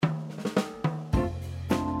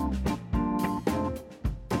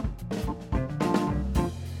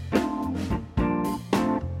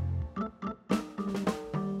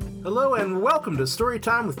Hello and welcome to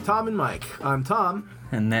Storytime with Tom and Mike. I'm Tom.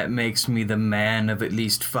 And that makes me the man of at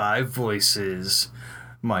least 5 voices,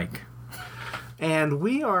 Mike. And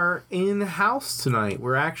we are in-house tonight.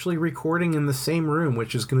 We're actually recording in the same room,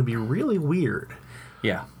 which is going to be really weird.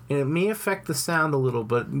 Yeah. And it may affect the sound a little,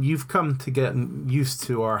 but you've come to get used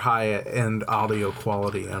to our high-end audio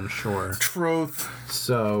quality, I'm sure. Truth.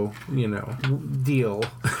 So, deal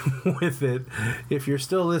with it. If you're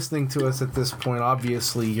still listening to us at this point,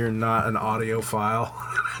 obviously you're not an audiophile.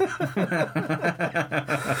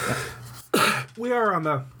 We are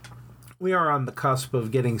on the cusp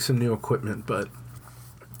of getting some new equipment, but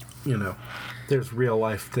there's real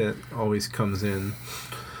life that always comes in.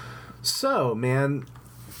 So, man,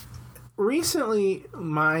 recently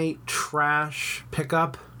my trash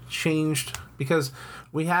pickup changed because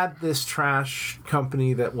we had this trash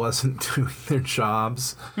company that wasn't doing their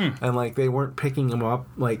jobs, and they weren't picking them up.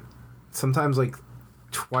 Sometimes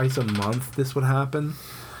twice a month this would happen.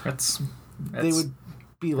 That's they would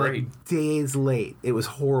be great. Days late. It was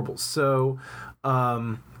horrible. So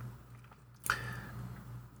our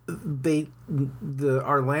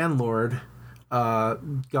landlord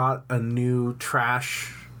got a new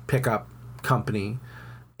trash pickup company,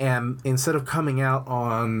 and instead of coming out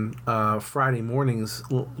on Friday mornings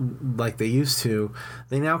like they used to,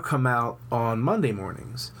 they now come out on Monday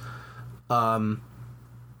mornings.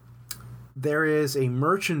 There is a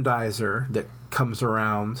merchandiser that comes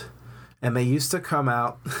around, and they used to come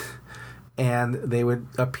out and they would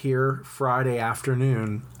appear Friday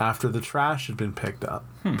afternoon after the trash had been picked up.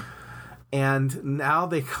 And now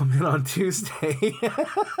they come in on Tuesday.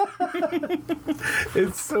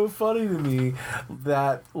 It's so funny to me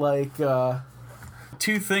that,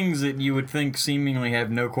 two things that you would think seemingly have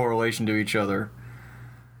no correlation to each other.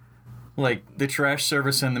 Like the trash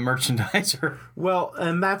service and the merchandiser. Well,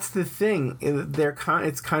 and that's the thing.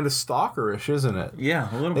 It's kind of stalkerish, isn't it? Yeah,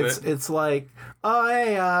 a little bit. It's like, oh,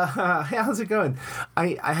 hey, how's it going?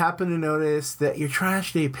 I happen to notice that your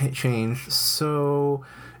trash day changed, so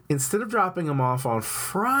instead of dropping them off on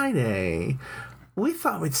Friday, we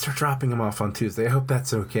thought we'd start dropping them off on Tuesday. I hope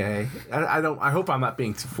that's okay. I hope I'm not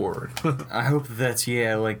being too forward. I hope that's,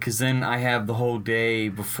 because then I have the whole day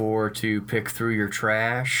before to pick through your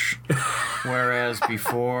trash, whereas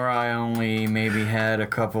before I only maybe had a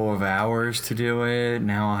couple of hours to do it.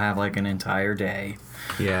 Now I'll have an entire day.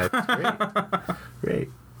 Yeah, it's great. Great.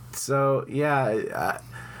 So,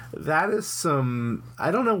 that is some...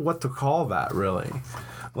 I don't know what to call that, really.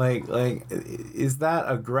 Is that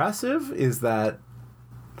aggressive? Is that...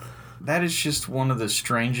 That is just one of the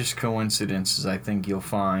strangest coincidences I think you'll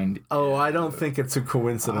find. Oh, I don't think it's a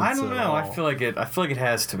coincidence. I don't know. I feel like it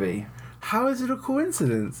has to be. How is it a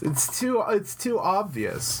coincidence? It's too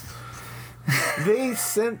obvious. They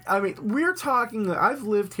sent... we're talking... I've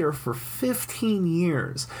lived here for 15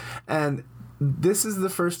 years, and this is the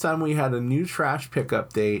first time we had a new trash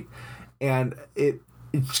pickup date, and it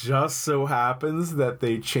just so happens that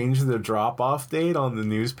they changed the drop-off date on the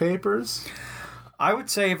newspapers. I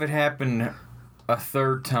would say if it happened a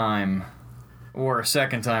third time, or a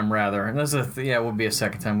second time rather, and it would be a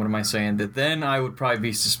second time. What am I saying? That then I would probably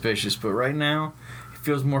be suspicious. But right now, it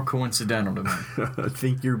feels more coincidental to me. I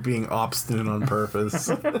think you're being obstinate on purpose.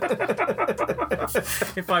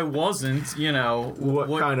 If I wasn't,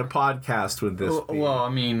 what kind of podcast would this be?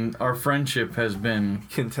 Well, our friendship has been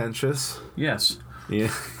contentious. Yes.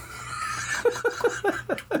 Yeah.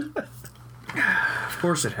 Of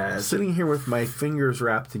course it has. Sitting here with my fingers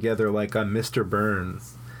wrapped together like I'm Mr.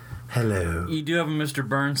 Burns. Hello. You do have a Mr.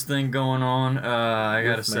 Burns thing going on, I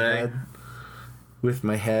gotta say. With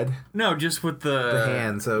my head? No, just with the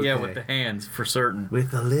hands, okay. Yeah, with the hands, for certain. With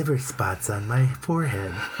the liver spots on my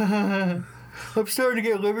forehead. I'm starting to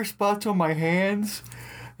get liver spots on my hands,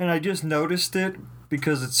 and I just noticed it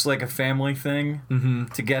because it's like a family thing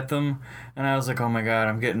to get them. And I was like, oh my God,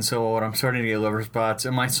 I'm getting so old. I'm starting to get liver spots.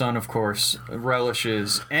 And my son, of course,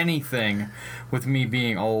 relishes anything with me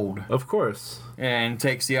being old. Of course. And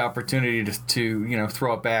takes the opportunity to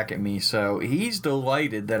throw it back at me. So he's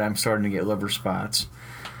delighted that I'm starting to get liver spots.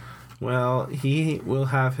 Well, he will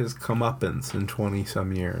have his comeuppance in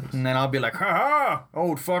 20-some years. And then I'll be like, ha-ha,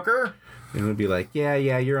 old fucker. And he'll be like, yeah,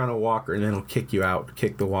 you're on a walker. And then he'll kick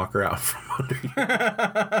the walker out from under you.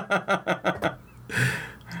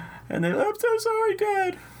 And they're like, I'm so sorry,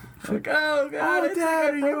 Dad. I'm like, oh, God,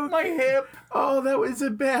 Dad, I broke my hip. Oh, that was a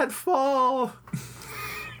bad fall.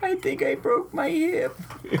 I think I broke my hip.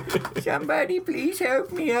 Somebody please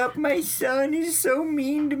help me up. My son is so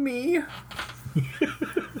mean to me.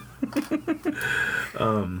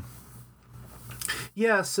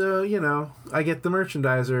 Yeah, so, I get the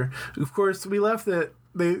merchandiser. Of course, we left it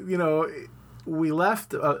we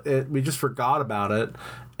left. We just forgot about it,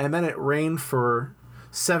 and then it rained for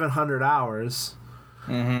 700 hours,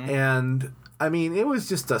 and I mean, it was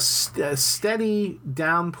just a steady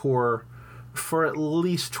downpour for at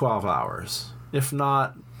least 12 hours, if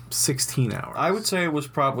not 16 hours. I would say it was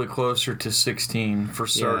probably closer to 16 for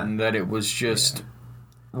certain, that it was just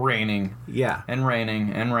raining. Yeah. And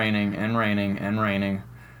raining and raining and raining and raining.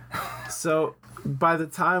 So by the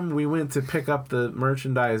time we went to pick up the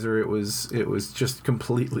merchandiser, it was just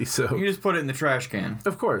completely soaked. You just put it in the trash can.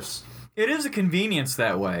 Of course. It is a convenience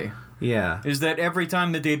that way. Yeah. Is that every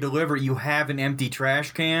time that they deliver, you have an empty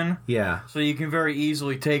trash can. Yeah. So you can very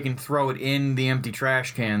easily take and throw it in the empty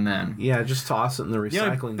trash can then. Yeah, just toss it in the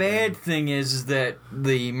recycling bin. The bad thing is that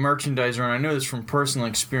the merchandiser, and I know this from personal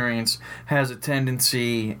experience, has a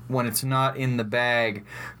tendency, when it's not in the bag,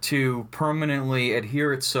 to permanently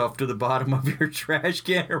adhere itself to the bottom of your trash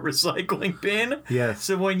can or recycling bin. Yes.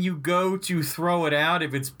 So when you go to throw it out,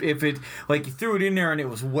 if it like you threw it in there and it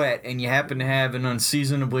was wet and you happen to have an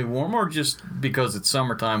unseasonably warm, or just because it's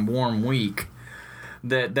summertime, warm week,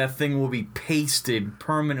 that thing will be pasted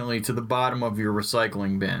permanently to the bottom of your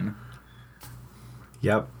recycling bin.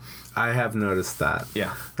 Yep. I have noticed that.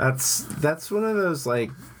 Yeah. That's one of those,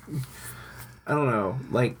 like, I don't know,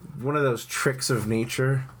 like one of those tricks of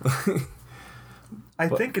nature. I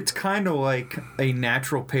think it's kind of like a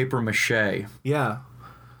natural paper mache. Yeah.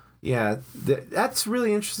 Yeah. That's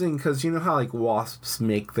really interesting because you know how, like, wasps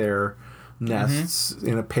make their nests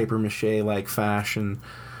in a paper mache like fashion.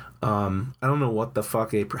 I don't know what the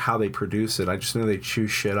fuck how they produce it. I just know they chew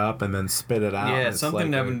shit up and then spit it out. Yeah, it's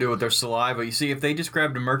something having to do with their saliva. You see, if they just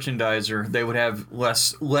grabbed a merchandiser, they would have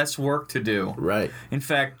less work to do. Right. In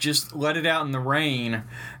fact, just let it out in the rain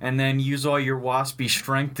and then use all your waspy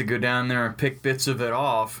strength to go down there and pick bits of it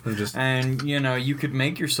off. And you could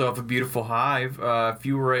make yourself a beautiful hive. If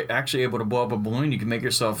you were actually able to blow up a balloon, you could make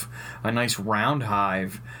yourself a nice round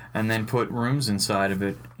hive and then put rooms inside of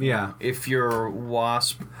it. Yeah. If your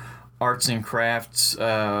wasp arts and crafts,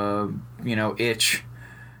 itch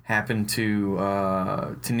happen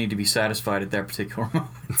to need to be satisfied at that particular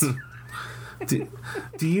moment.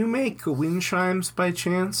 Do you make wind chimes by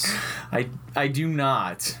chance? I do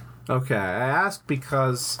not. Okay, I ask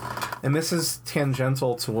because, and this is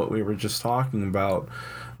tangential to what we were just talking about,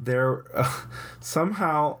 there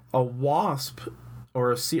somehow a wasp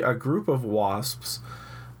or a group of wasps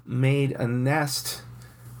made a nest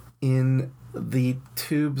in the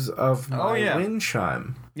tubes of my wind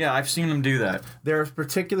chime. Yeah, I've seen them do that. There's a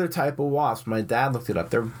particular type of wasp. My dad looked it up.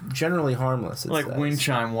 They're generally harmless. Like wind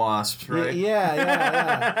chime wasps, right?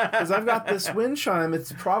 Yeah. Because I've got this wind chime.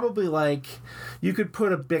 It's probably like you could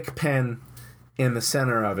put a Bic pen in the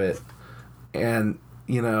center of it, and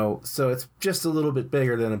so it's just a little bit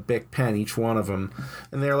bigger than a Bic pen, each one of them,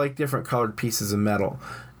 and they're like different colored pieces of metal,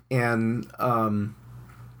 and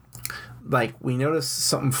like we noticed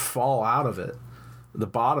something fall out of it, the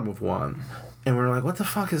bottom of one, and we're like, what the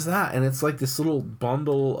fuck is that? And it's like this little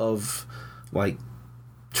bundle of like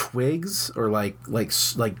twigs or like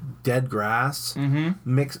dead grass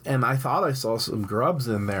mixed, and I thought I saw some grubs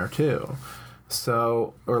in there too,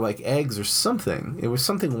 so, or like eggs or something. It was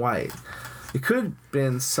something white. It could have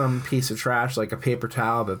been some piece of trash, like a paper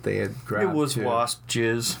towel that they had grabbed. It was too. wasp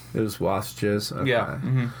jizz. It was wasp jizz. Okay. Yeah.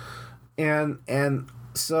 And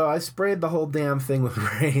so I sprayed the whole damn thing with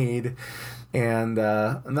Raid, and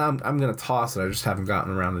now I'm gonna toss it. I just haven't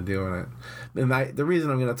gotten around to doing it. And the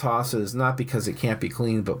reason I'm gonna toss it is not because it can't be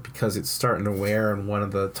cleaned, but because it's starting to wear, and one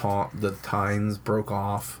of the tines broke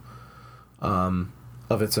off,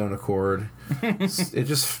 of its own accord. It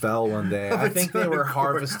just fell one day. I think they were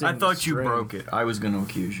harvesting. I thought you broke it. I was going to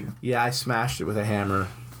accuse you. Yeah, I smashed it with a hammer.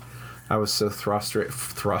 I was so frustrated.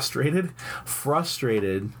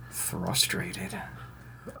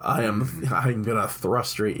 I'm gonna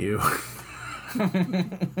frustrate you.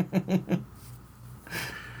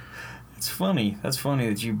 It's funny. That's funny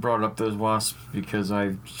that you brought up those wasps, because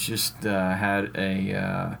I just had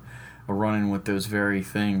a run-in with those very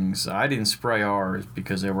things. I didn't spray ours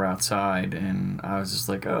because they were outside, and I was just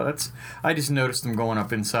like, oh, I just noticed them going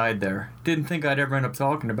up inside there. Didn't think I'd ever end up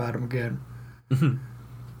talking about them again.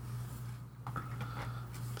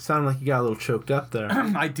 Sounded like you got a little choked up there.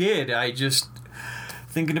 I did. I just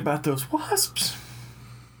thinking about those wasps.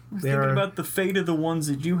 Thinking about the fate of the ones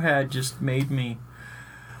that you had just made me.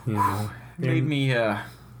 They're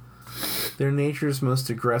nature's most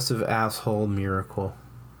aggressive asshole miracle.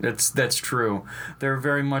 That's true. They're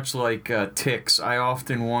very much like ticks. I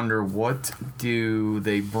often wonder, what do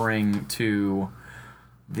they bring to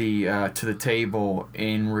the table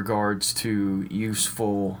in regards to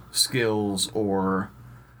useful skills or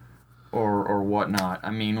or whatnot.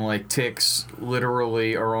 I mean, like, ticks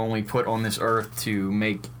literally are only put on this earth to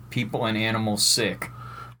make people and animals sick.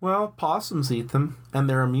 Well, possums eat them, and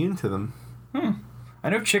they're immune to them. I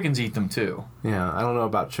know chickens eat them too. Yeah, I don't know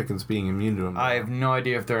about chickens being immune to them. I have no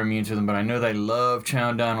idea if they're immune to them, but I know they love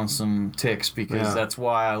chowing down on some ticks because that's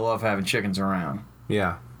why I love having chickens around.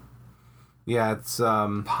 Yeah. Yeah, it's...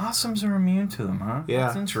 Possums are immune to them, huh? Yeah.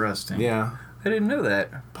 That's interesting. Yeah. I didn't know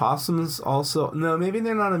that. Possums also... No, maybe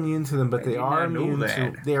they're not immune to them, but they are immune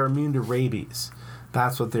to... They are immune to rabies.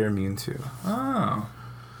 That's what they're immune to. Oh.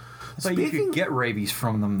 I thought you could get rabies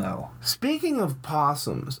from them, though. Speaking of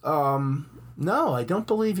possums, no, I don't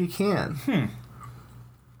believe you can.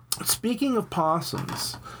 Speaking of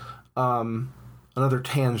possums, another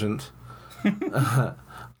tangent.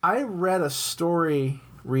 I read a story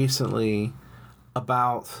recently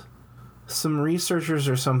about some researchers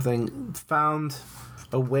or something found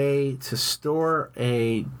a way to store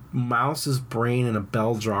a mouse's brain in a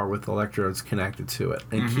bell jar with electrodes connected to it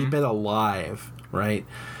and keep it alive, right?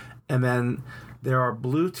 And then there are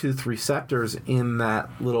Bluetooth receptors in that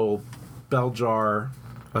little bell jar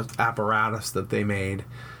apparatus that they made.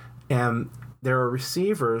 And there are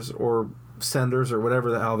receivers or senders or whatever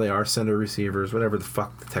the hell they are, sender receivers, whatever the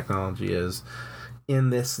fuck the technology is, in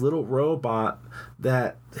this little robot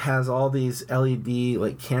that has all these LED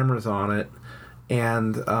like cameras on it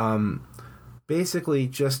and basically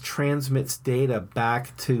just transmits data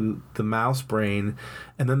back to the mouse brain,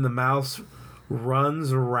 and then the mouse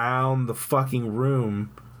runs around the fucking room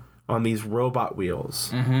on these robot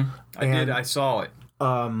wheels. I saw it.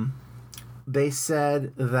 They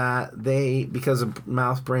said that because a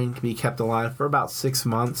mouse brain can be kept alive for about 6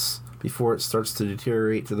 months before it starts to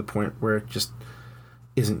deteriorate to the point where it just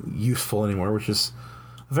isn't useful anymore, which is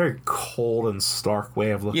a very cold and stark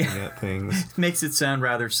way of looking at things. Makes it sound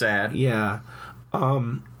rather sad. Yeah.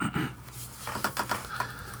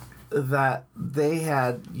 That they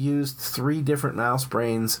had used 3 different mouse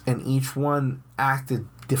brains and each one acted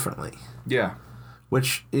differently. Yeah.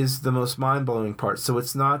 Which is the most mind-blowing part. So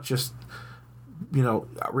it's not just,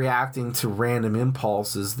 reacting to random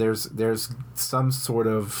impulses. There's some sort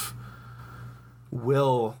of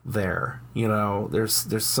will there.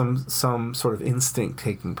 There's some sort of instinct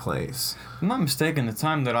taking place. If I'm not mistaken, the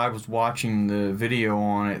time that I was watching the video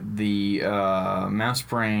on it, the mouse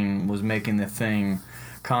brain was making the thing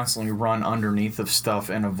constantly run underneath of stuff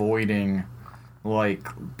and avoiding, like,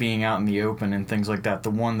 being out in the open and things like that.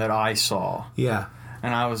 The one that I saw. Yeah.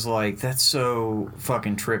 And I was like, that's so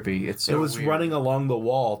fucking trippy. It was weird. Running along the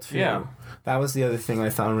wall, too. Yeah. That was the other thing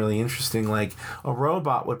I found really interesting. Like, a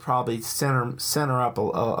robot would probably center up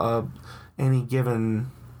any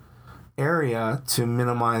given area to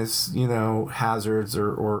minimize, hazards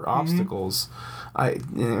or obstacles. I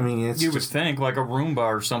mean, it's you would think, like a Roomba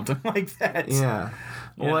or something like that. Yeah.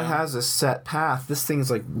 Well, it has a set path. This thing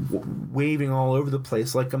is like waving all over the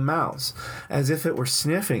place like a mouse, as if it were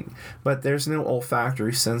sniffing, but there's no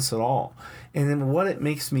olfactory sense at all. And then what it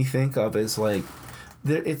makes me think of is like,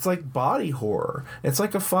 it's like body horror. It's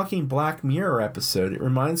like a fucking Black Mirror episode. It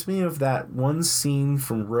reminds me of that one scene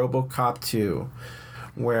from RoboCop 2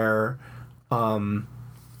 where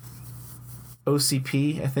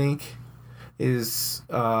OCP, I think, is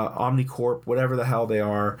Omnicorp, whatever the hell they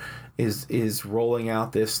are, is rolling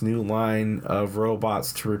out this new line of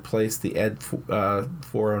robots to replace the Ed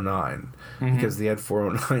 409 because the Ed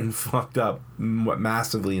 409 fucked up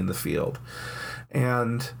massively in the field,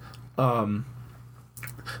 and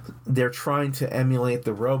they're trying to emulate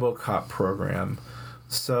the RoboCop program,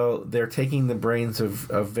 so they're taking the brains of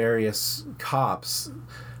various cops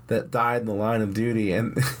that died in the line of duty,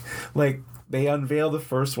 and like they unveil the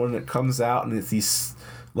first one that comes out, and it's these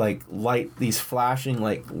these flashing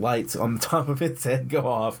lights on the top of its head go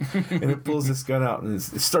off, and it pulls this gun out and it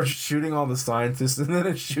starts shooting all the scientists, and then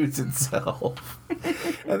it shoots itself.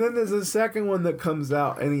 And then there's a second one that comes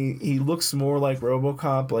out, and he looks more like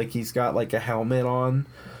RoboCop, like he's got like a helmet on,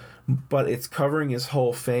 but it's covering his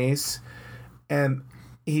whole face, and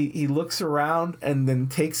he looks around and then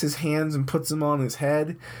takes his hands and puts them on his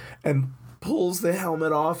head and pulls the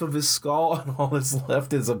helmet off of his skull, and all that's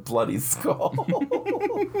left is a bloody skull.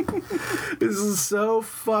 This is so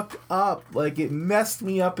fucked up. Like, it messed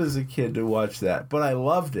me up as a kid to watch that, but I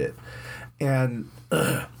loved it. And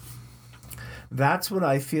that's what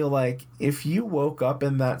I feel like. If you woke up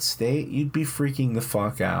in that state, you'd be freaking the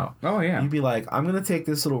fuck out. Oh, yeah. You'd be like, I'm going to take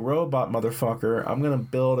this little robot motherfucker, I'm going to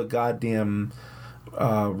build a goddamn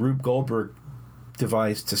Rube Goldberg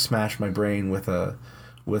device to smash my brain with a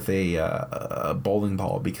bowling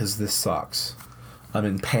ball because this sucks. I'm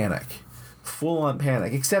in panic. Full on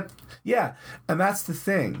panic. Except Yeah, and that's the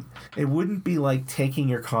thing. It wouldn't be like taking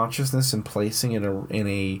your consciousness and placing it in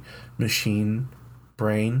a machine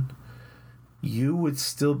brain. You would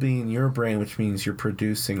still be in your brain, which means you're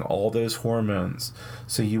producing all those hormones.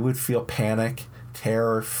 So you would feel panic,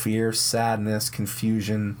 terror, fear, sadness,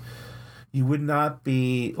 confusion. You would not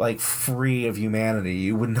be like free of humanity.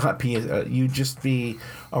 You would not be. You'd just be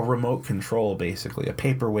a remote control, basically, a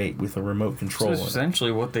paperweight with a remote control. So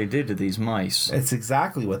essentially, what they did to these mice. It's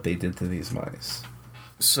exactly what they did to these mice.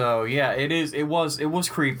 So yeah, it is. It was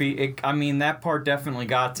creepy. I mean, that part definitely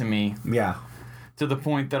got to me. Yeah. To the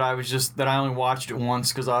point that I only watched it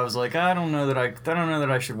once because I was like, I don't know that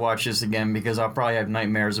I should watch this again because I'll probably have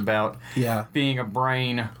nightmares about being a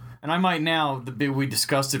brain. And I might now. We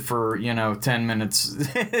discussed it for 10 minutes,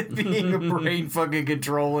 being a brain fucking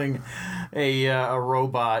controlling a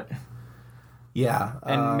robot. Yeah,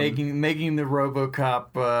 and making the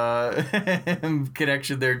RoboCop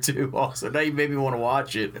connection there too. Also, now you made me want to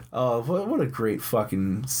watch it. Oh, what a great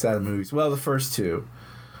fucking set of movies. Well, the first two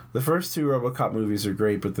RoboCop movies are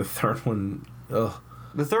great, but the third one, ugh.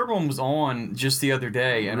 The third one was on just the other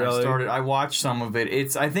day, and really? I watched some of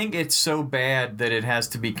it. I think it's so bad that it has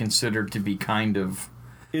to be considered to be kind of.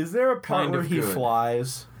 Is there a part where he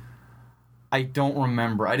flies? I don't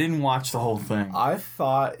remember. I didn't watch the whole thing. I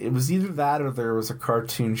thought it was either that or there was a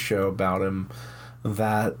cartoon show about him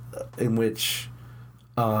in which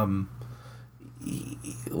he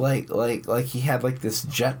had like this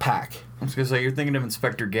jetpack. I was gonna say, you're thinking of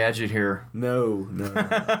Inspector Gadget here. No.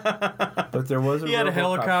 But there was he had a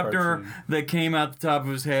helicopter cartoon that came out the top of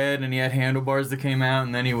his head, and he had handlebars that came out,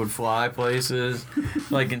 and then he would fly places,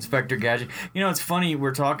 like Inspector Gadget. It's funny,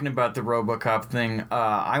 we're talking about the RoboCop thing.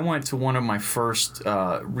 I went to one of my first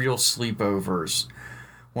real sleepovers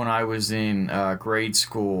when I was in grade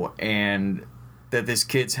school, and at this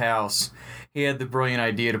kid's house, he had the brilliant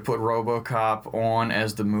idea to put RoboCop on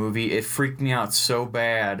as the movie. It freaked me out so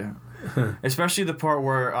bad. Especially the part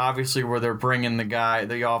where they're bringing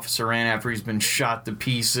the officer in after he's been shot to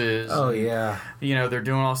pieces. Oh, yeah. They're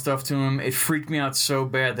doing all stuff to him. It freaked me out so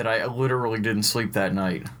bad that I literally didn't sleep that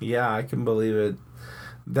night. Yeah, I can believe it.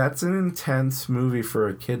 That's an intense movie for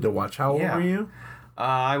a kid to watch. How old were you?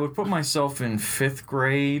 I would put myself in 5th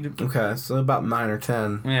grade. Okay, so about 9 or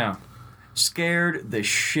 10. Yeah. Scared the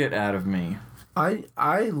shit out of me. I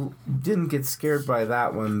didn't get scared by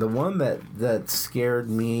that one. The one that scared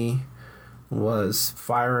me was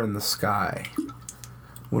Fire in the Sky.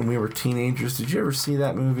 When we were teenagers. Did you ever see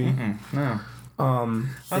that movie? No. I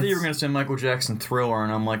thought you were going to say Michael Jackson Thriller,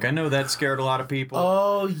 and I'm like, I know that scared a lot of people.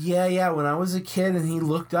 Oh, yeah. When I was a kid and he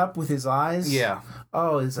looked up with his eyes. Yeah.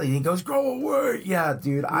 Oh, it's like he goes, go away. Yeah,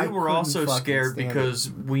 dude. We were also scared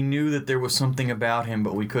because we knew that there was something about him,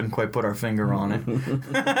 but we couldn't quite put our finger on it.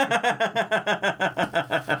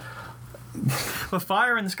 But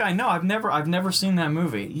Fire in the Sky. No, I've never seen that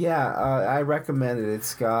movie. Yeah, I recommend it.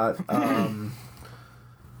 It's got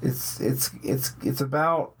it's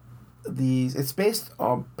about these. It's based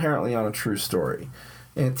apparently on a true story,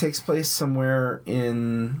 and it takes place somewhere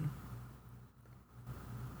in,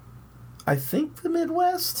 I think, the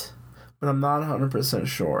Midwest, but I'm not 100%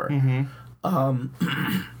 sure. Mm-hmm.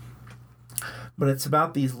 But it's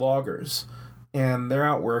about these loggers, and they're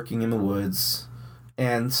out working in the woods.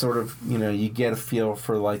 And sort of, you get a feel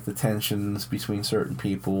for, like, the tensions between certain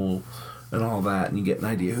people and all that, and you get an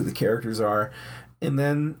idea who the characters are. And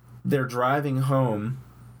then they're driving home.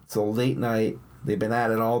 It's a late night. They've been at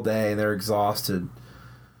it all day, and they're exhausted.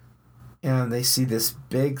 And they see this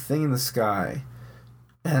big thing in the sky,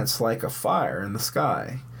 and it's like a fire in the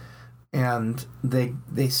sky. And they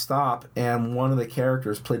stop, and one of the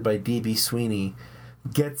characters, played by D.B. Sweeney,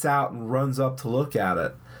 gets out and runs up to look at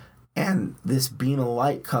it. And this beam of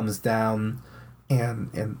light comes down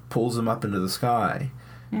and pulls them up into the sky.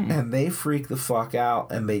 And they freak the fuck out,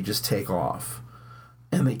 and they just take off.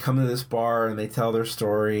 And they come to this bar, and they tell their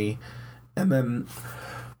story. And then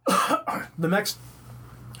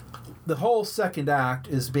the whole second act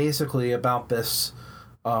is basically about this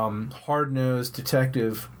hard-nosed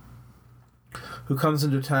detective who comes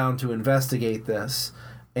into town to investigate this.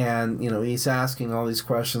 And, he's asking all these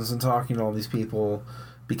questions and talking to all these people,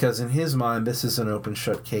 because in his mind, this is an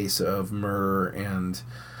open-shut case of murder and,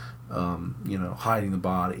 hiding the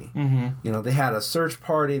body. Mm-hmm. They had a search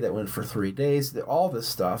party that went for 3 days, all this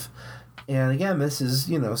stuff. And again, this is,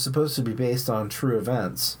 supposed to be based on true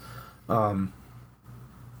events. One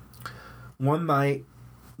night,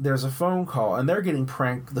 there's a phone call, and they're getting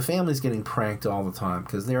pranked. The family's getting pranked all the time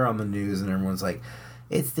because they're on the news, and everyone's like,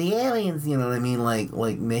 it's the aliens, you know what I mean? Like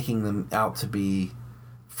making them out to be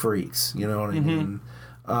freaks, you know what I mean?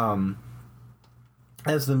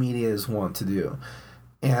 as the media is wont to do.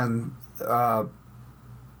 And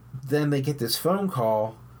then they get this phone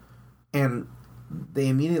call, and they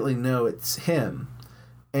immediately know it's him.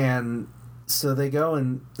 And so they go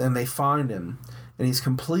and they find him, and he's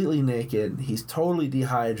completely naked. He's totally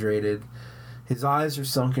dehydrated. His eyes are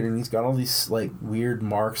sunken, and he's got all these, like, weird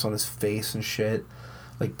marks on his face and shit,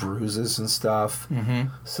 like bruises and stuff.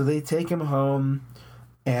 Mm-hmm. So they take him home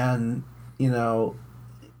and,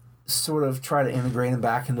 sort of try to integrate him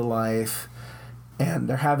back into life. And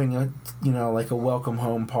they're having a, like a welcome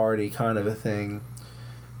home party kind of a thing.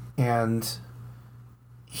 And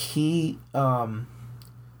he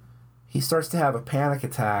starts to have a panic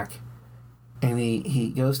attack, and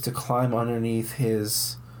he goes to climb underneath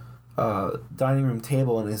his dining room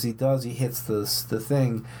table, and as he does, he hits the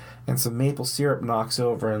thing, and some maple syrup knocks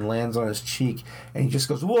over and lands on his cheek, and he just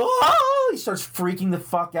goes, whoa! He starts freaking the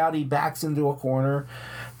fuck out. He backs into a corner,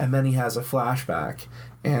 and then he has a flashback,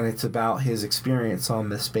 and it's about his experience on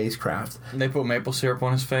the spacecraft. They put maple syrup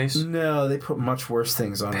on his face? No, they put much worse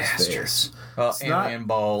things on Bastards. his face. Alien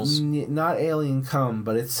balls. Not alien cum,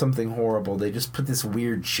 but it's something horrible. They just put this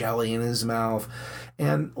weird jelly in his mouth.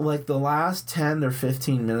 And, like, the last 10 or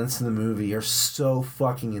 15 minutes of the movie are so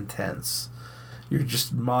fucking intense. You're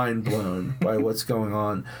just mind blown by what's going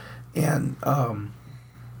on. And,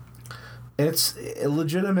 it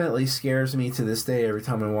legitimately scares me to this day every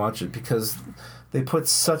time I watch it, because they put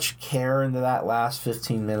such care into that last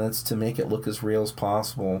 15 minutes to make it look as real as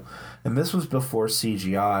possible. And this was before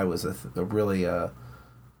CGI was a thing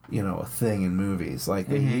in movies. Like,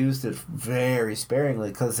 they used it very sparingly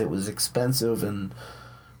because it was expensive, and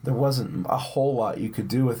there wasn't a whole lot you could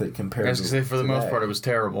do with it compared to I was going to say, for the most part, it was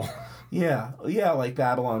terrible. Yeah, like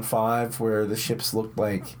Babylon 5, where the ships looked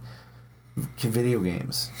like video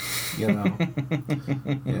games, Yeah,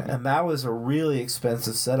 and that was a really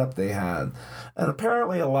expensive setup they had. And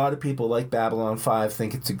apparently a lot of people like Babylon 5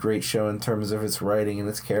 think it's a great show in terms of its writing and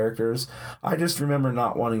its characters. I just remember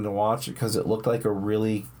not wanting to watch it because it looked like a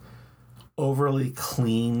really overly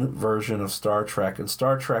clean version of Star Trek, and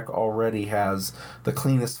Star Trek already has the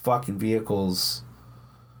cleanest fucking vehicles,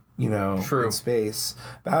 True. in space.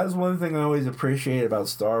 That is one thing I always appreciate about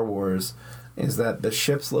Star Wars, is that the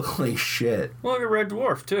ships look like shit. Well, look at Red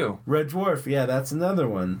Dwarf, too. Red Dwarf, yeah, that's another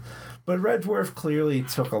one. But Red Dwarf clearly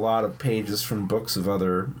took a lot of pages from books of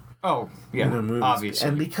other movies. Obviously.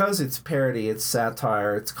 And because it's parody, it's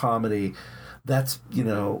satire, it's comedy, that's,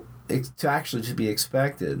 it's to be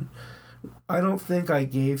expected. I don't think I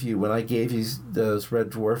gave you, when I gave you those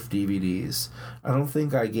Red Dwarf DVDs, I don't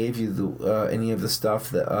think I gave you any of the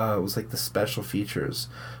stuff that was like the special features.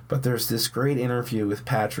 But there's this great interview with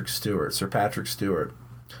Sir Patrick Stewart,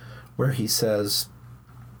 where he says,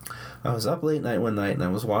 I was up late night one night and I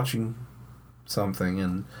was watching something,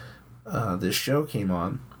 and this show came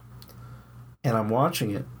on, and I'm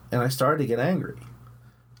watching it, and I started to get angry.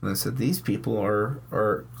 And I said, these people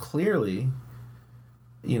are clearly,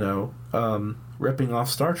 ripping off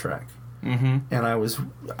Star Trek. Mm-hmm. And I was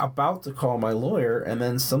about to call my lawyer, and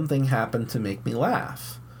then something happened to make me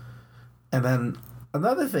laugh. And then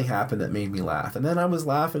another thing happened that made me laugh. And then I was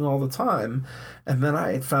laughing all the time. And then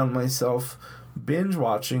I had found myself binge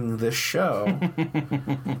watching this show.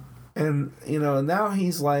 And, now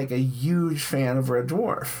he's like a huge fan of Red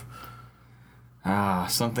Dwarf.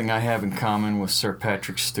 Something I have in common with Sir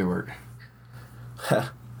Patrick Stewart.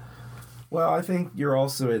 Well, I think you're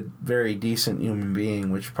also a very decent human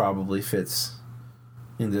being, which probably fits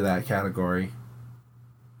into that category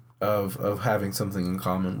of having something in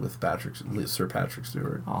common with Sir Patrick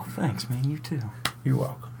Stewart. Oh, thanks, man. You too. You're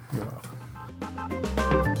welcome. You're welcome.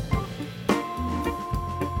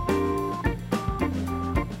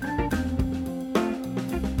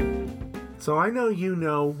 So I know you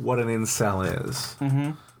know what an incel is.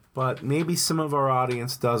 Mm-hmm. But maybe some of our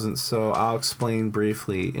audience doesn't, so I'll explain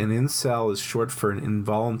briefly. An incel is short for an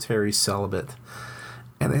involuntary celibate.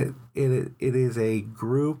 And it is a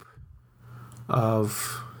group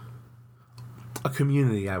of a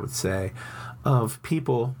community, I would say, of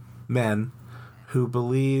people, men, who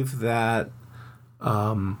believe that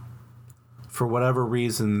for whatever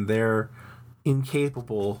reason they're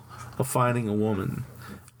incapable of finding a woman.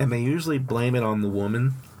 And they usually blame it on the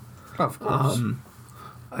woman. Of course.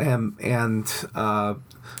 And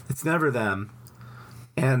it's never them.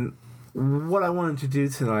 And what I wanted to do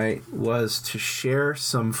tonight was to share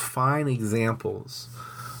some fine examples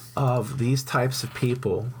of these types of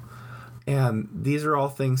people. And these are all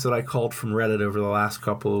things that I called from Reddit over the last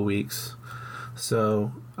couple of weeks.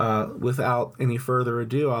 So without any further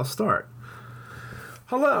ado, I'll start.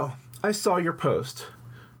 Hello, I saw your post.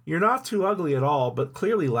 You're not too ugly at all, but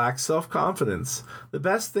clearly lack self-confidence. The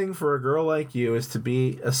best thing for a girl like you is to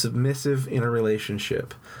be a submissive in a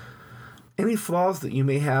relationship. Any flaws that you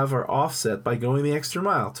may have are offset by going the extra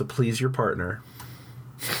mile to please your partner.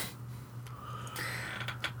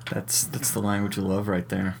 That's the language of love right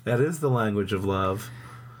there. That is the language of love.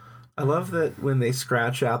 I love that when they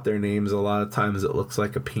scratch out their names, a lot of times it looks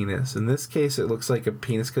like a penis. In this case, it looks like a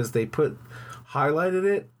penis because they highlighted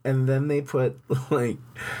it, and then they put like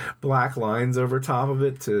black lines over top of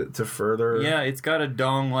it to further. Yeah, it's got a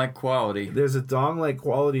dong-like quality. There's a dong-like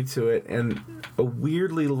quality to it, and a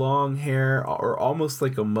weirdly long hair, or almost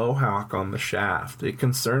like a mohawk on the shaft. It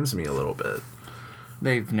concerns me a little bit.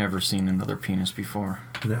 They've never seen another penis before.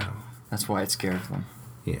 No. That's why it scares them.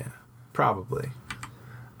 Yeah, probably.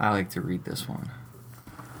 I like to read this one.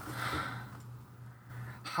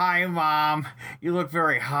 Hi, Mom. You look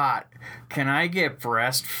very hot. Can I get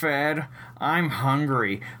breastfed? I'm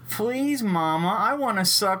hungry. Please, Mama, I want to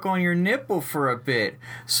suck on your nipple for a bit.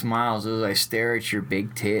 Smiles as I stare at your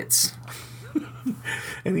big tits.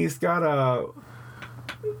 And he's got a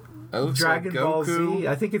Dragon like Ball Z.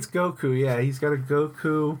 I think it's Goku. Yeah, he's got a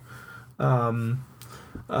Goku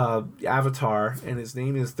avatar, and his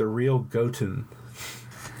name is the Real Goten.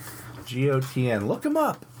 Gotn. Look him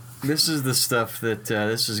up. This is the stuff that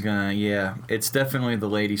this is gonna. Yeah, it's definitely the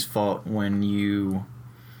lady's fault when you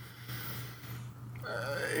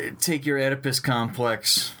take your Oedipus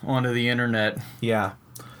complex onto the internet. Yeah.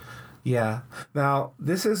 Yeah. Now,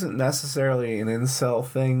 this isn't necessarily an incel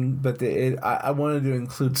thing, but I wanted to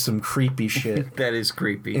include some creepy shit. That is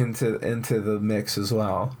creepy. Into the mix as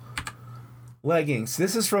well. Leggings.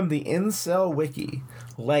 This is from the Incel Wiki.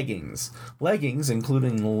 Leggings. Leggings,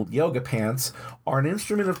 including yoga pants, are an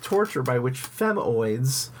instrument of torture by which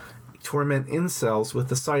femoids torment incels with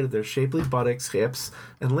the sight of their shapely buttocks, hips,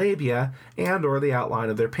 and labia, and or the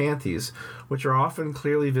outline of their panties, which are often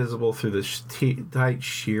clearly visible through the tight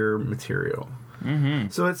sheer material. Mm-hmm.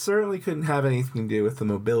 So it certainly couldn't have anything to do with the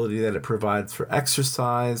mobility that it provides for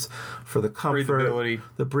exercise, for the comfort,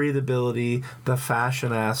 the breathability, the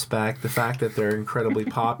fashion aspect, the fact that they're incredibly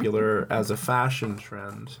popular as a fashion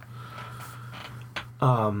trend.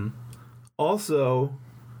 Also,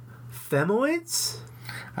 femoids?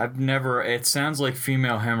 It sounds like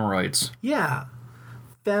female hemorrhoids. Yeah.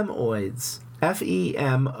 Femoids.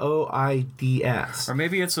 Femoids. Or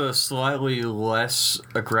maybe it's a slightly less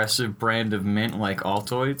aggressive brand of mint like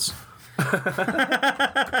Altoids.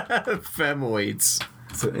 Femoids.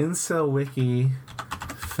 So Incel Wiki,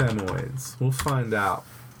 femoids. We'll find out.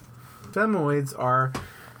 Femoids are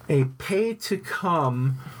a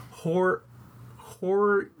pay-to-come horror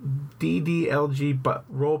DDLG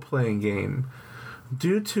role-playing game.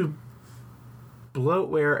 Due to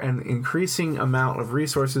bloatware and increasing amount of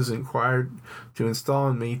resources required to install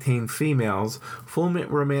and maintain females, full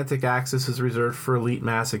romantic access is reserved for elite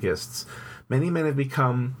masochists. Many men have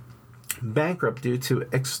become bankrupt due to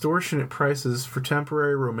extortionate prices for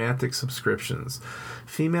temporary romantic subscriptions.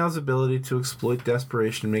 Females' ability to exploit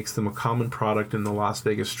desperation makes them a common product in the Las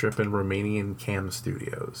Vegas Strip and Romanian cam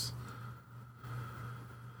studios.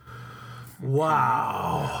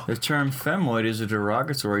 Wow. The term femoid is a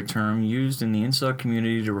derogatory term used in the incel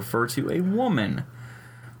community to refer to a woman.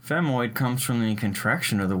 Femoid comes from the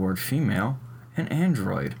contraction of the word female, an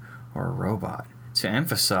android, or a robot, to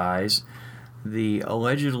emphasize the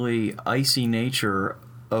allegedly icy nature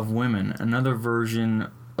of women. Another version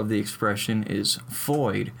of the expression is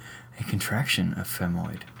foid, a contraction of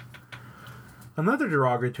femoid. Another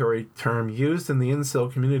derogatory term used in the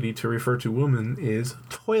incel community to refer to women is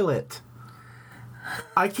toilet.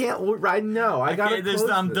 I can't. I know. I gotta.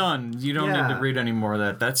 I'm done. You don't need to read any more of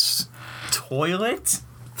that. That's toilet.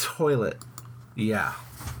 Toilet. Yeah.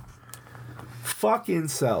 Fuck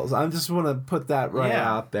incels. I just want to put that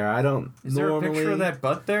out there. I don't. Is there a picture of that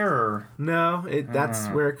butt there, or no? That's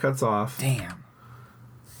where it cuts off. Damn.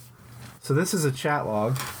 So this is a chat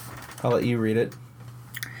log. I'll let you read it.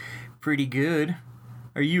 Pretty good.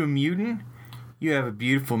 Are you a mutant? You have a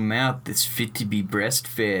beautiful mouth that's fit to be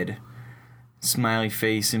breastfed. Smiley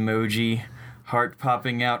face emoji, heart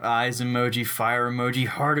popping out eyes emoji, fire emoji,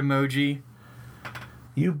 heart emoji.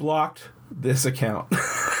 You blocked this account.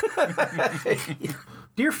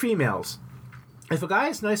 Dear females, if a guy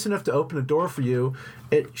is nice enough to open a door for you,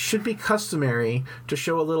 it should be customary to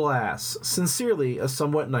show a little ass. Sincerely, a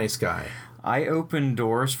somewhat nice guy. I open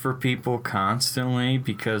doors for people constantly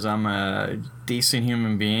because I'm a decent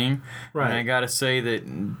human being. Right. And I gotta say that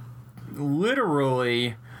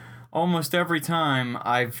literally almost every time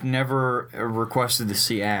I've never requested to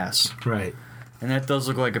see ass. Right. And that does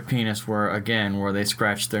look like a penis where they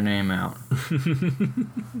scratched their name out.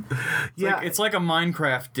 It's like a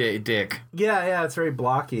Minecraft dick. Yeah, it's very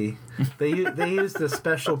blocky. They used a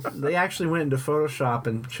special. They actually went into Photoshop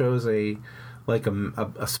and chose a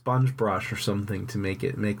sponge brush or something to make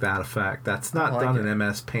that effect. That's not done in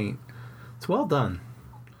MS Paint. It's well done.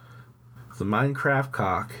 It's a Minecraft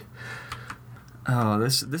cock. Oh,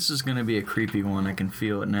 this is gonna be a creepy one. I can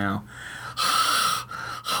feel it now.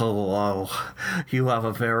 Hello, you have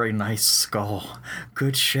a very nice skull.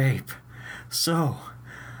 Good shape. So,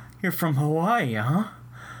 you're from Hawaii, huh?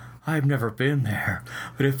 I've never been there,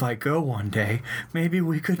 but if I go one day, maybe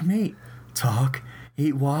we could meet, talk,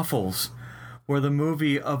 eat waffles, where the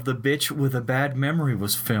movie of the bitch with a bad memory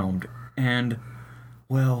was filmed, and,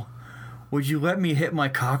 well, would you let me hit my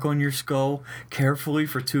cock on your skull carefully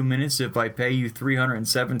for 2 minutes if I pay you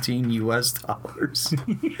 $317 US?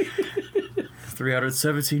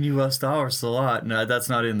 $317 US is a lot. No, that's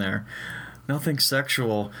not in there. Nothing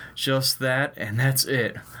sexual, just that, and that's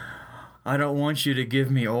it. I don't want you to give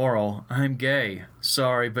me oral. I'm gay.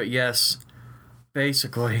 Sorry, but yes.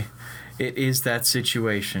 Basically, it is that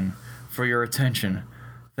situation. For your attention.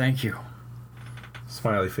 Thank you.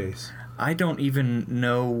 Smiley face. I don't even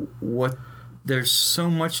know what... There's so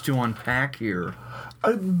much to unpack here.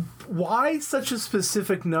 Why such a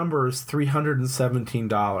specific number is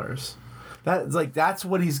 $317? That's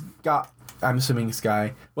what he's got. I'm assuming this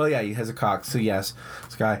guy. Well, yeah, he has a cock, so yes,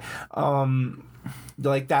 this guy.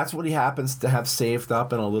 That's what he happens to have saved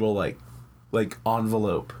up in a little like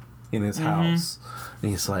envelope in his house, and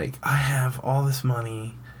he's like, I have all this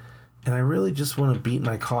money, and I really just want to beat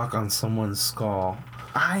my cock on someone's skull.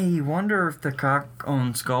 I wonder if the cock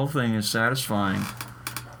on skull thing is satisfying.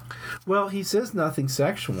 Well, he says nothing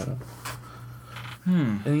sexual.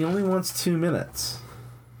 And he only wants 2 minutes.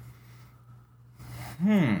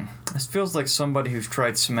 This feels like somebody who's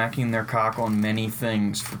tried smacking their cock on many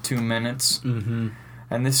things for 2 minutes. Mm-hmm.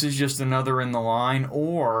 And this is just another in the line.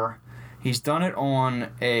 Or he's done it on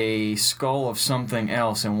a skull of something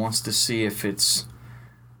else and wants to see if it's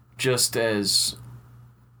just as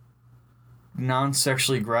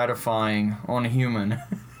non-sexually gratifying on a human.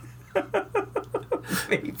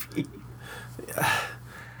 Maybe.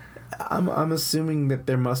 I'm assuming that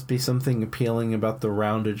there must be something appealing about the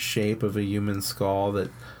rounded shape of a human skull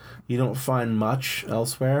that you don't find much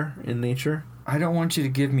elsewhere in nature. I don't want you to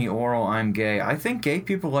give me oral, I'm gay. I think gay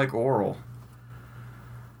people like oral.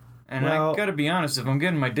 And I gotta be honest, if I'm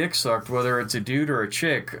getting my dick sucked, whether it's a dude or a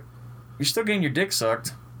chick, you're still getting your dick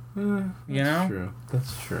sucked. You know?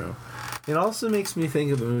 That's true. It also makes me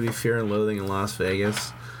think of the movie Fear and Loathing in Las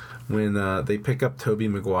Vegas, when they pick up Tobey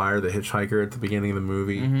Maguire, the hitchhiker, at the beginning of the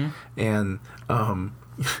movie, and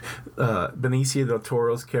Benicio del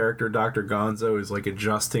Toro's character, Dr. Gonzo, is like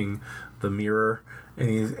adjusting the mirror, and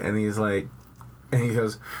he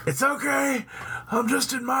goes, "It's okay, I'm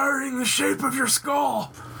just admiring the shape of your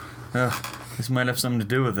skull." This might have something to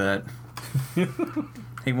do with that.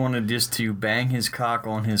 He wanted just to bang his cock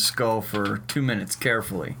on his skull for 2 minutes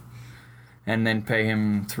carefully, and then pay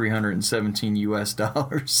him $317 US.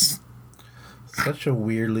 Such a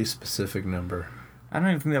weirdly specific number. I don't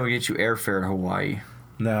even think that would get you airfare to Hawaii.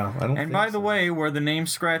 No, I don't. And by the way, where the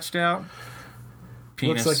name's scratched out,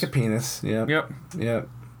 penis. Looks like a penis. Yep.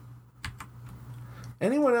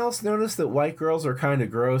 Anyone else notice that white girls are kind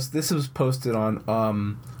of gross? This was posted on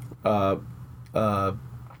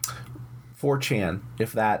 4chan,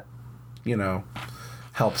 if that,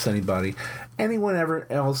 helps anybody. Anyone ever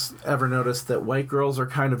noticed that white girls are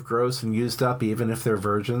kind of gross and used up even if they're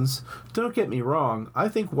virgins? Don't get me wrong, I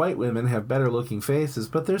think white women have better looking faces,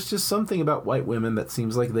 but there's just something about white women that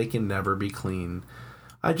seems like they can never be clean.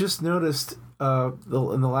 I just noticed in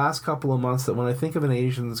the last couple of months that when I think of an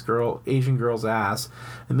Asian girl's ass,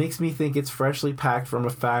 it makes me think it's freshly packed from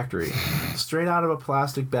a factory, straight out of a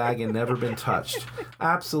plastic bag and never been touched.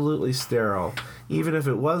 Absolutely sterile. Even if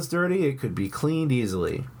it was dirty, it could be cleaned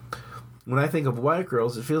easily. When I think of white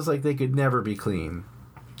girls, it feels like they could never be clean.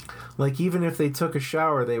 Like even if they took a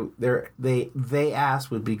shower, they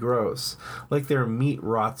ass would be gross. Like their meat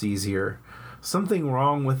rots easier. Something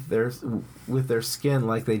wrong with their skin,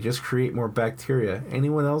 like they just create more bacteria.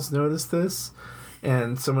 Anyone else notice this?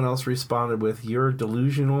 And someone else responded with, "You're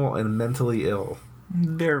delusional and mentally ill."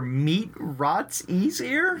 Their meat rots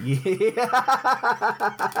easier? Yeah.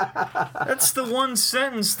 That's the one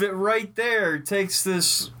sentence that right there takes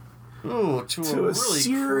this to a really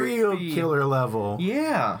serial creepy killer level.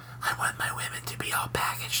 Yeah. I want my women to be all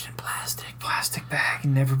packaged in plastic. Plastic bag,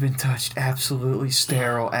 never been touched, absolutely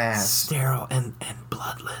sterile ass. Sterile and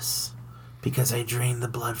bloodless. Because I drained the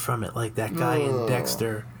blood from it like that guy in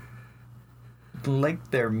Dexter.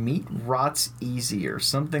 like their meat rots easier.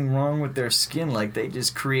 Something wrong with their skin, like they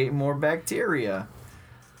just create more bacteria.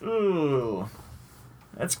 Ooh.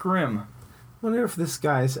 That's grim. Wonder if this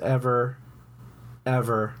guy's ever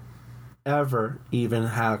even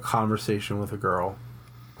had a conversation with a girl.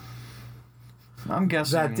 I'm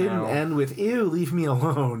guessing that didn't end with, ew, leave me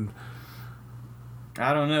alone.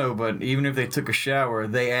 I don't know, but even if they took a shower,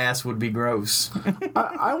 they ass would be gross.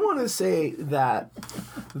 I want to say that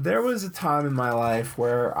there was a time in my life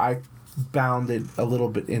where I bounded a little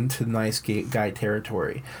bit into nice guy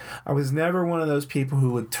territory. I was never one of those people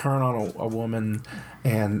who would turn on a woman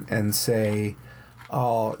and say,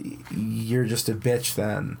 oh, you're just a bitch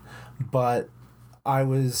then. But I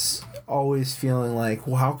was always feeling like,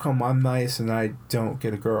 well, how come I'm nice and I don't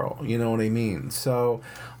get a girl? You know what I mean? So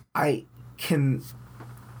I can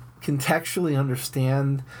contextually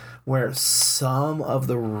understand where some of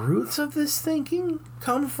the roots of this thinking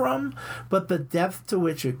come from, but the depth to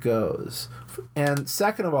which it goes. And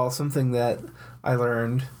second of all, something that I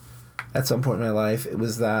learned at some point in my life, it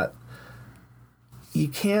was that you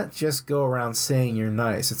can't just go around saying you're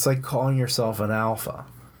nice. It's like calling yourself an alpha.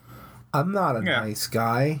 I'm not a nice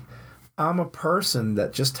guy. I'm a person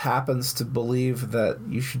that just happens to believe that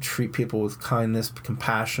you should treat people with kindness,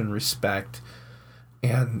 compassion, respect,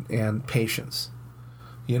 and patience.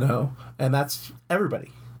 You know? And that's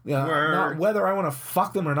everybody. You know, not whether I want to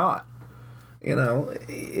fuck them or not. You know,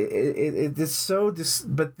 it's so...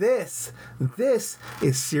 but this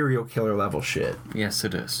is serial killer level shit. Yes,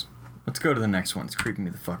 it is. Let's go to the next one. It's creeping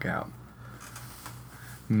me the fuck out.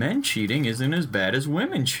 Men cheating isn't as bad as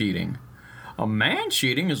women cheating. A man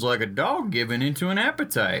cheating is like a dog giving into an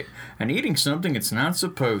appetite and eating something it's not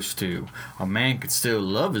supposed to. A man could still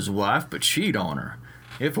love his wife but cheat on her.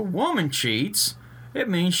 If a woman cheats, it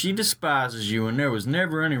means she despises you and there was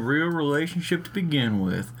never any real relationship to begin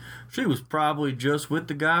with. She was probably just with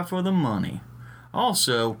the guy for the money.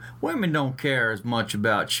 Also, women don't care as much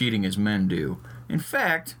about cheating as men do. In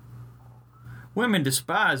fact, women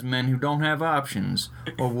despise men who don't have options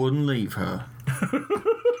or wouldn't leave her.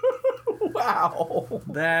 Wow.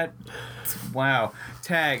 Wow.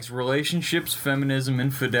 Tags: relationships, feminism,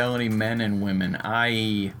 infidelity, men and women.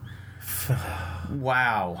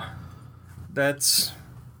 Wow. It's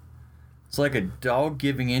like a dog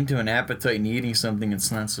giving into an appetite and eating something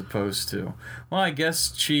it's not supposed to. Well, I guess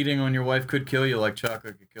cheating on your wife could kill you like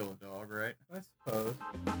chocolate could kill a dog, right? I suppose.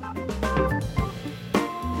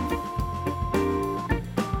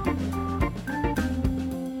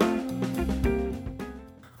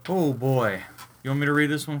 Oh boy. You want me to read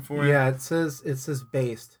this one for you? Yeah, it says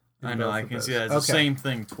based. I know, I can see that. It's the same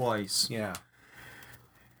thing twice. Yeah.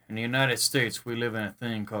 In the United States, we live in a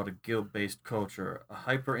thing called a guilt-based culture, a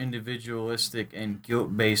hyper-individualistic and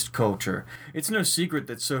guilt-based culture. It's no secret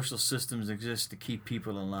that social systems exist to keep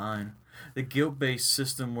people in line. The guilt-based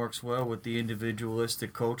system works well with the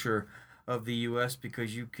individualistic culture of the U.S.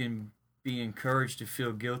 because you can be encouraged to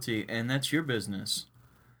feel guilty, and that's your business.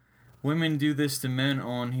 Women do this to men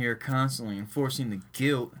on here constantly, enforcing the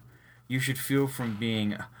guilt you should feel from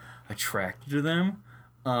being attracted to them.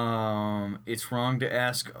 It's wrong to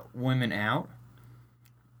ask women out.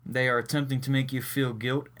 They are attempting to make you feel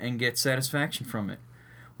guilt and get satisfaction from it.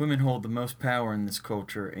 Women hold the most power in this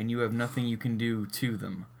culture, and you have nothing you can do to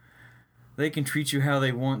them. They can treat you how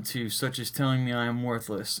they want to, such as telling me I am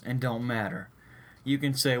worthless and don't matter. You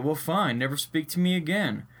can say, well, fine, never speak to me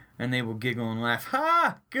again. And they will giggle and laugh.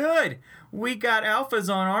 Ha! Good! We got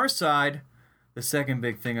alphas on our side. The second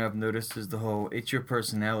big thing I've noticed is the whole it's your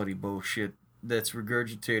personality bullshit that's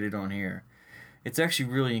regurgitated on here. It's actually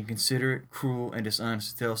really inconsiderate, cruel, and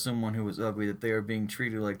dishonest to tell someone who is ugly that they are being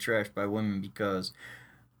treated like trash by women because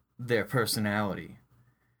their personality.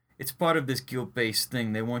 It's part of this guilt-based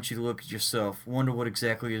thing. They want you to look at yourself, wonder what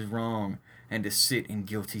exactly is wrong, and to sit in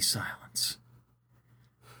guilty silence.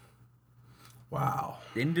 Wow.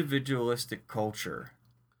 Individualistic culture.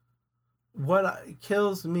 What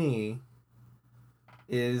kills me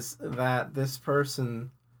is that this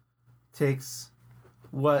person takes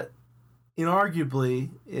what inarguably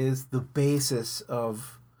is the basis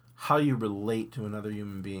of how you relate to another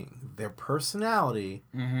human being, their personality,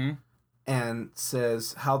 and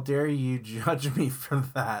says, how dare you judge me for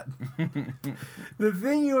that? The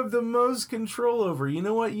thing you have the most control over. You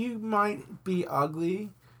know what? You might be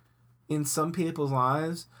ugly in some people's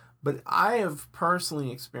eyes, but I have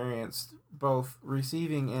personally experienced both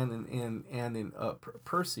receiving and in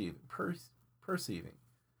perceiving.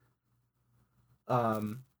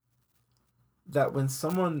 That when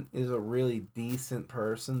someone is a really decent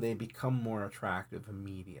person, they become more attractive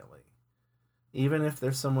immediately. Even if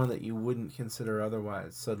there's someone that you wouldn't consider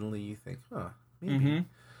otherwise, suddenly you think, huh, Maybe. Mm-hmm.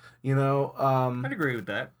 You know, I'd agree with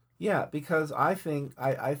that. yeah, because I think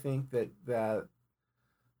I think that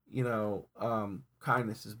you know,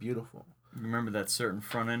 kindness is beautiful. Remember that certain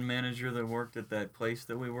front end manager that worked at that place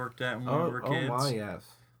that we worked at when we were kids? Oh my, yes.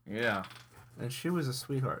 Yeah. And she was a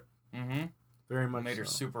sweetheart. Mm-hmm. Very much Made her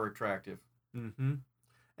so. super attractive. Mm-hmm.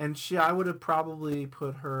 And I would have probably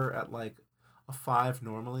put her at like a 5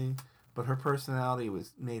 normally, but her personality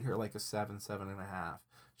made her like a 7, 7.5.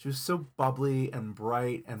 She was so bubbly and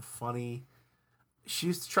bright and funny. She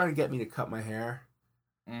used to try to get me to cut my hair.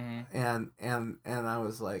 Mm-hmm. And I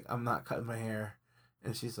was like, I'm not cutting my hair.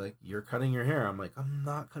 And she's like, you're cutting your hair. I'm like, I'm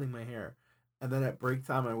not cutting my hair. And then at break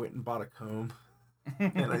time, I went and bought a comb.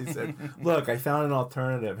 And I said, look, I found an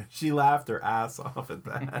alternative. And she laughed her ass off at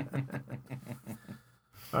that.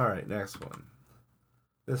 All right, next one.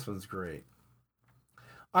 This one's great.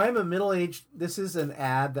 I'm a middle-aged... This is an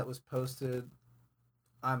ad that was posted...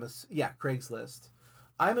 Craigslist.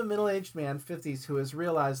 I'm a middle-aged man, 50s, who has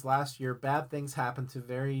realized last year bad things happen to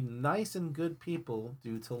very nice and good people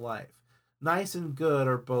due to life. Nice and good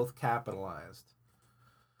are both capitalized.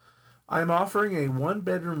 I'm offering a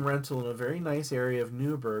 1-bedroom rental in a very nice area of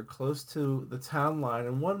Newburgh, close to the town line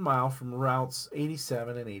and 1 mile from routes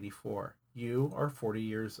 87 and 84. You are 40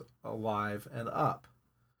 years alive and up.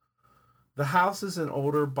 The house is an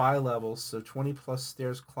older bi-level, so 20-plus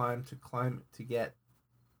stairs to get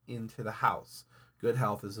into the house. Good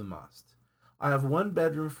health is a must. I have 1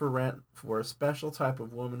 bedroom for rent for a special type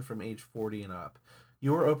of woman from age 40 and up.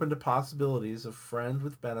 You are open to possibilities of friend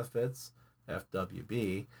with benefits,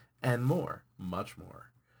 FWB, and more, much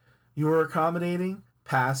more. You are accommodating,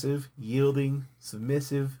 passive, yielding,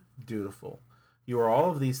 submissive, dutiful. You are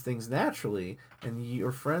all of these things naturally, and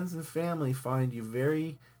your friends and family find you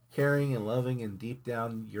very caring and loving, and deep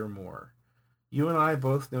down you're more. You and I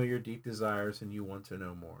both know your deep desires, and you want to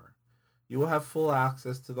know more. You will have full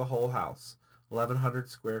access to the whole house, 1,100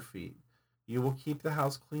 square feet. You will keep the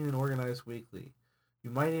house clean and organized weekly. You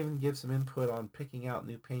might even give some input on picking out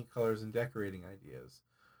new paint colors and decorating ideas.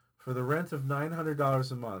 For the rent of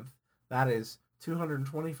 $900 a month, that is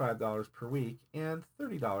 $225 per week and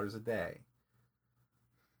 $30 a day.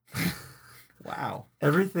 Wow.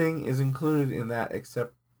 Everything is included in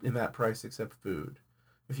that price except food.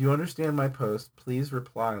 If you understand my post, please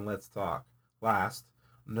reply and let's talk. Last,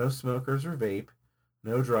 no smokers or vape,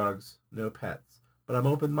 no drugs, no pets. But I'm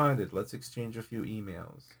open-minded. Let's exchange a few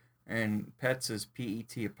emails. And pets is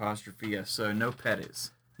PET''S, so no pet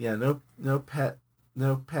is. Yeah, no pets.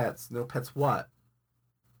 No pets what?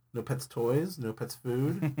 No pets toys, no pets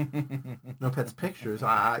food, no pets pictures.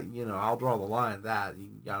 I'll draw the line at that. You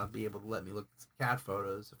gotta be able to let me look at some cat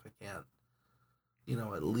photos if I can't,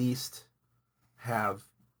 at least have...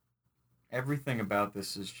 Everything about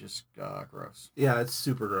this is just gross. Yeah, it's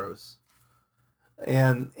super gross.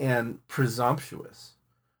 And presumptuous.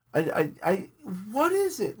 What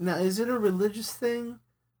is it? Now, is it a religious thing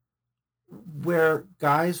where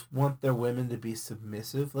guys want their women to be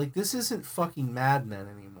submissive? Like, this isn't fucking Mad Men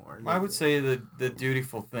anymore. I would say the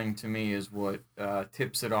dutiful thing to me is what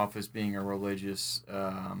tips it off as being a religious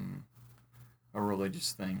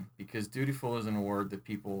thing, because dutiful isn't a word that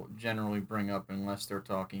people generally bring up unless they're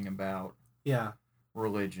talking about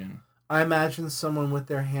religion. I imagine someone with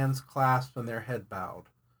their hands clasped and their head bowed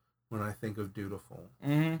when I think of dutiful.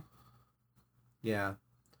 Mm-hmm. Yeah.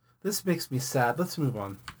 This makes me sad. Let's move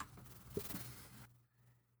on.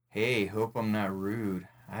 Hey, hope I'm not rude.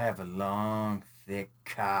 I have a long, thick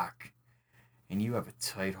cock, and you have a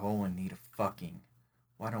tight hole in need of fucking.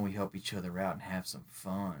 Why don't we help each other out and have some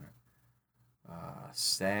fun?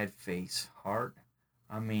 Sad face, heart.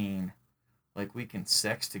 I mean, like we can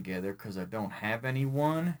sex together because I don't have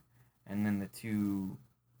anyone, and then the two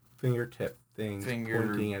fingertip things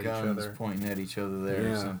pointing at each other. Pointing at each other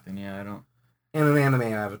there or something. Yeah, I don't. And an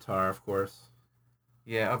anime avatar, of course.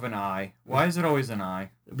 Yeah, of an eye. Why is it always an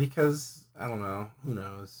eye? Because, I don't know. Who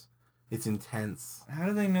knows? It's intense. How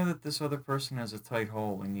do they know that this other person has a tight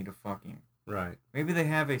hole in need of fucking? Right. Maybe they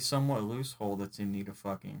have a somewhat loose hole that's in need of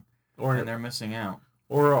fucking. And they're missing out.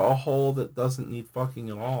 Or a hole that doesn't need fucking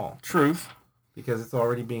at all. Truth. Because it's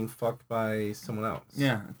already being fucked by someone else.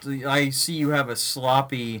 Yeah. I see you have a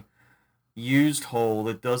sloppy, used hole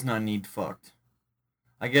that does not need fucked.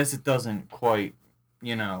 I guess it doesn't quite,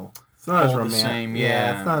 it's not as romantic. Same,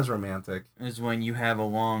 yeah, it's not as romantic. As when you have a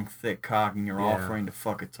long, thick cock and you're offering to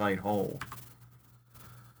fuck a tight hole.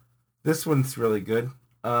 This one's really good.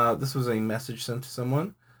 This was a message sent to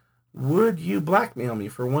someone. Would you blackmail me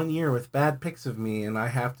for 1 year with bad pics of me and I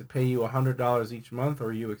have to pay you $100 each month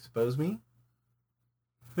or you expose me?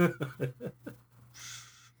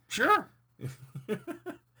 Sure.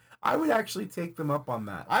 I would actually take them up on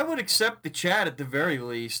that. I would accept the chat at the very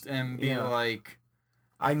least and be like,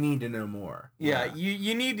 I need to know more. Yeah,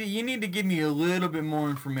 you need to give me a little bit more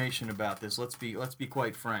information about this. Let's be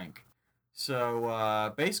quite frank.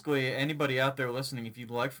 So basically, anybody out there listening, if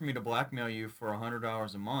you'd like for me to blackmail you for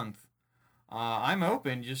 $100 a month, I'm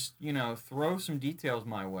open. Just throw some details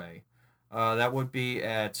my way. That would be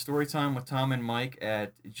at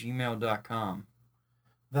storytimewithtomandmike@gmail.com.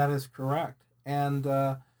 That is correct. And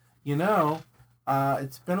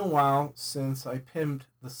it's been a while since I pimped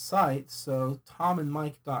the site, so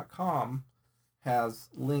tomandmike.com has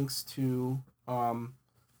links to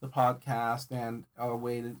the podcast and a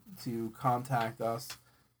way to contact us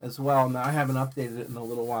as well. Now, I haven't updated it in a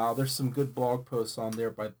little while. There's some good blog posts on there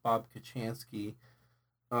by Bob Kachansky.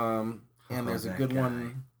 And there's a good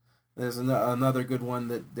one. There's another good one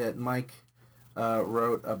that Mike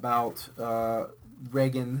wrote about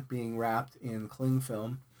Reagan being wrapped in cling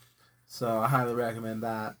film. So I highly recommend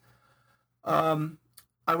that.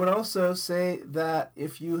 I would also say that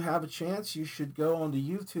if you have a chance, you should go onto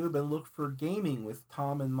YouTube and look for Gaming with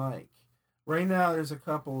Tom and Mike. Right now, there's a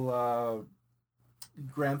couple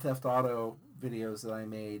Grand Theft Auto videos that I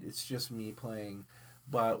made. It's just me playing.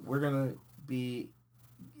 But we're going to be,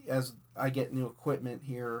 as I get new equipment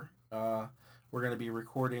here, we're going to be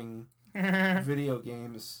recording video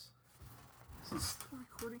games. Is this still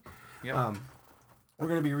recording? Yep. We're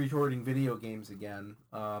going to be recording video games again,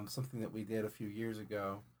 something that we did a few years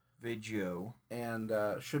ago. Video. And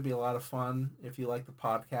should be a lot of fun. If you like the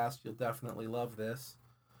podcast, you'll definitely love this.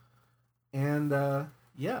 And,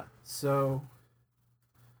 so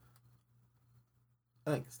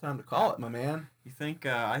I think it's time to call it, my man. You think?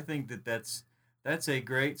 I think that's a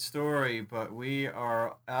great story, but we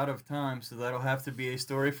are out of time, so that'll have to be a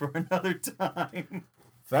story for another time.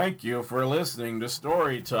 Thank you for listening to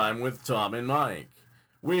Storytime with Tom and Mike.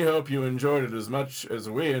 We hope you enjoyed it as much as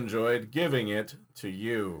we enjoyed giving it to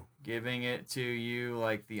you. Giving it to you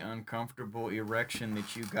like the uncomfortable erection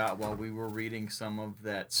that you got while we were reading some of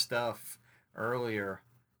that stuff earlier.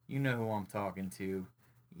 You know who I'm talking to.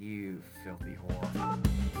 You filthy whore.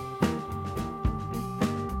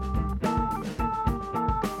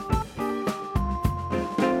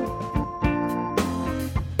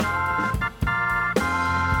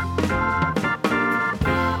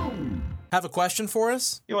 Have a question for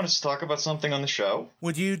us? You want us to talk about something on the show?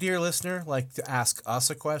 Would you, dear listener, like to ask us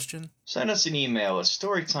a question? Send us an email at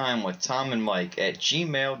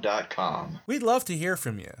storytimewithtomandmike@gmail.com. We'd love to hear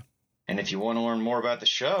from you. And if you want to learn more about the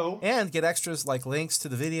show and get extras like links to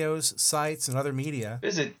the videos, sites, and other media,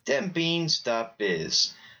 visit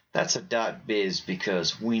dembeans.biz. That's a .biz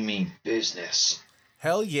because we mean business.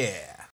 Hell yeah.